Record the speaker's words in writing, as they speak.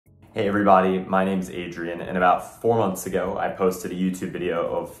Hey everybody, my name's Adrian, and about 4 months ago, I posted a YouTube video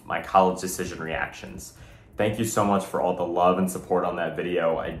of my college decision reactions. Thank you so much for all the love and support on that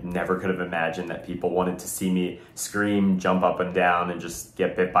video. I never could have imagined that people wanted to see me scream, jump up and down, and just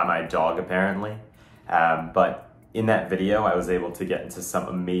get bit by my dog, apparently. But in that video, I was able to get into some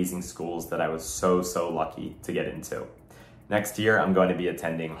amazing schools that I was so lucky to get into. Next year, I'm going to be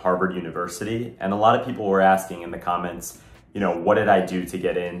attending Harvard University, and a lot of people were asking in the comments, what did I do to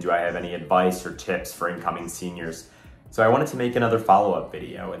get in? Do I have any advice or tips for incoming seniors? So I wanted to make another follow-up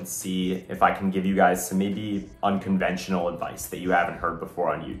video and see if I can give you guys some maybe unconventional advice that you haven't heard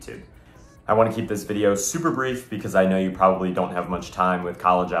before on YouTube. I want to keep this video super brief because I know you probably don't have much time with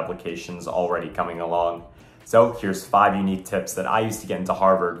college applications already coming along. So here's 5 unique tips that I used to get into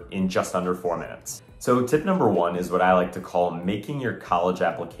Harvard in just under 4 minutes. So tip number 1 is what I like to call making your college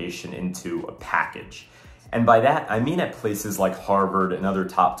application into a package. And by that, I mean at places like Harvard and other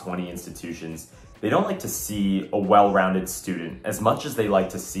top 20 institutions, they don't like to see a well-rounded student as much as they like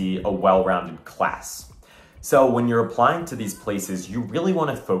to see a well-rounded class. So when you're applying to these places, you really want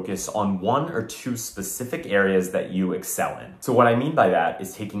to focus on 1 or 2 specific areas that you excel in. So what I mean by that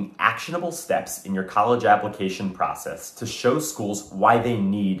is taking actionable steps in your college application process to show schools why they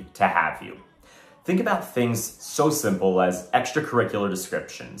need to have you. Think about things so simple as extracurricular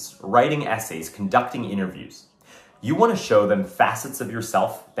descriptions, writing essays, conducting interviews. You want to show them facets of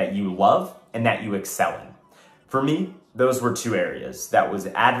yourself that you love and that you excel in. For me, those were 2 areas. That was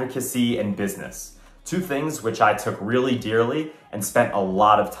advocacy and business. 2 things which I took really dearly and spent a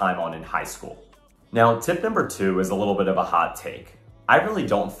lot of time on in high school. Now, tip number 2 is a little bit of a hot take. I really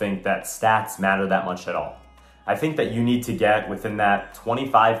don't think that stats matter that much at all. I think that you need to get within that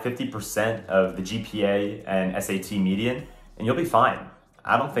 25–50% of the GPA and SAT median, and you'll be fine.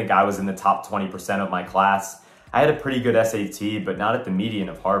 I don't think I was in the top 20% of my class. I had a pretty good SAT, but not at the median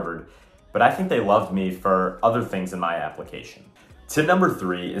of Harvard. But I think they loved me for other things in my application. Tip number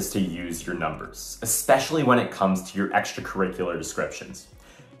 3 is to use your numbers, especially when it comes to your extracurricular descriptions.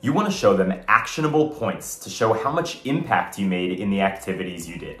 You want to show them actionable points to show how much impact you made in the activities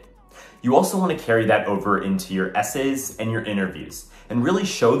you did. You also want to carry that over into your essays and your interviews and really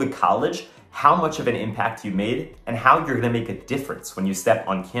show the college how much of an impact you made and how you're going to make a difference when you step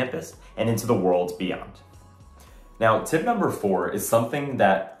on campus and into the world beyond. Now, tip number 4 is something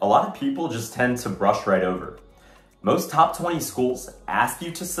that a lot of people just tend to brush right over. Most top 20 schools ask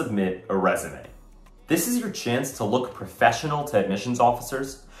you to submit a resume. This is your chance to look professional to admissions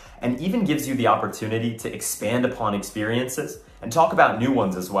officers and even gives you the opportunity to expand upon experiences and talk about new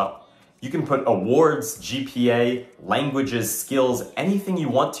ones as well. You can put awards, GPA, languages, skills, anything you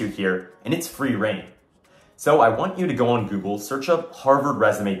want to here, and it's free reign. So I want you to go on Google, search up Harvard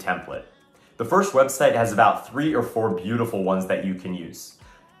resume template. The first website has about 3 or 4 beautiful ones that you can use.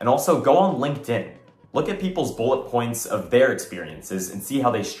 And also go on LinkedIn. Look at people's bullet points of their experiences and see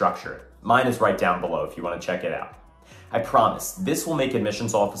how they structure it. Mine is right down below if you want to check it out. I promise this will make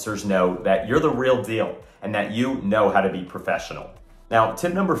admissions officers know that you're the real deal and that you know how to be professional. Now,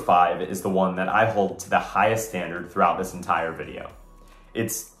 tip number 5 is the one that I hold to the highest standard throughout this entire video.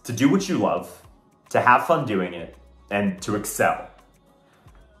 It's to do what you love, to have fun doing it, and to excel.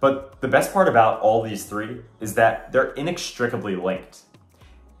 But the best part about all these 3 is that they're inextricably linked.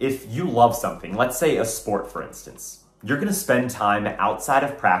 If you love something, let's say a sport for instance, you're going to spend time outside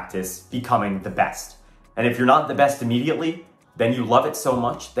of practice becoming the best. And if you're not the best immediately, then you love it so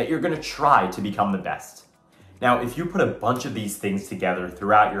much that you're going to try to become the best. Now, if you put a bunch of these things together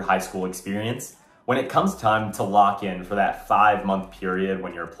throughout your high school experience, when it comes time to lock in for that 5-month period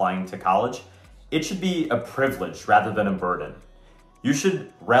when you're applying to college, it should be a privilege rather than a burden. You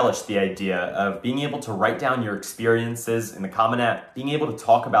should relish the idea of being able to write down your experiences in the Common App, being able to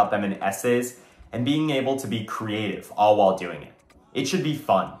talk about them in essays, and being able to be creative all while doing it. It should be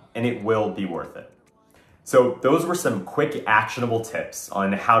fun, and it will be worth it. So those were some quick actionable tips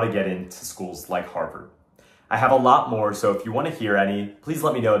on how to get into schools like Harvard. I have a lot more, so if you want to hear any, please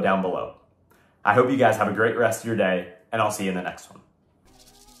let me know down below. I hope you guys have a great rest of your day, and I'll see you in the next one.